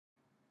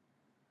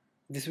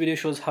This video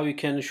shows how you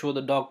can show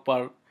the dock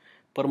bar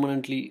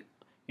permanently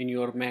in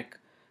your Mac.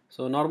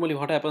 So normally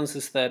what happens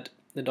is that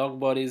the dock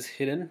bar is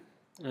hidden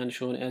and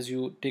shown as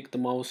you take the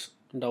mouse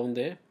down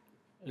there.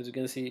 As you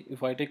can see,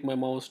 if I take my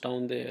mouse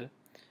down there,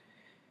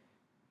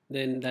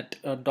 then that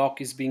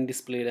dock is being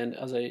displayed, and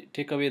as I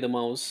take away the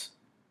mouse,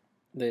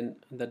 then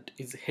that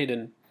is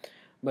hidden.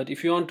 But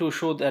if you want to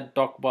show that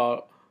dock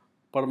bar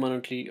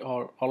permanently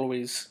or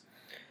always,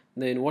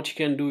 then what you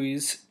can do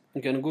is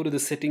you can go to the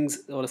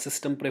settings or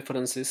system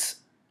preferences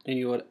in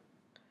your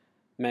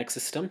Mac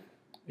system.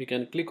 You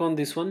can click on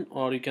this one,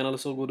 or you can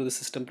also go to the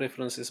system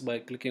preferences by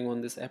clicking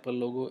on this Apple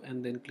logo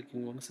and then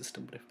clicking on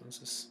system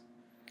preferences.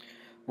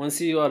 Once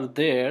you are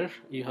there,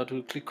 you have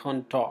to click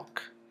on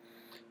dock,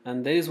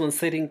 and there is one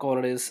setting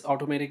called as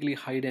automatically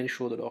hide and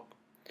show the dock.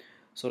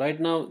 So right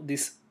now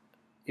this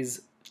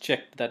is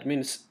checked. That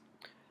means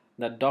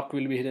that dock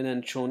will be hidden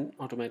and shown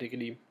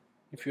automatically.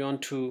 If you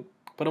want to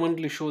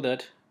permanently show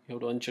that, you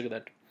have to uncheck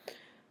that,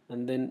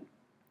 and then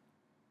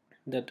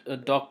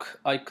that dock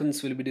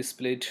icons will be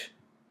displayed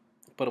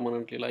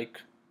permanently.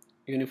 Like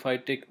even if I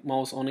take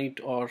mouse on it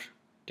or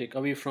take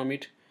away from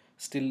it,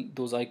 still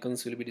those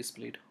icons will be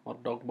displayed, or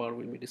dock bar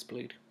will be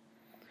displayed.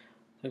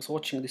 Thanks for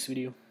watching this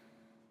video.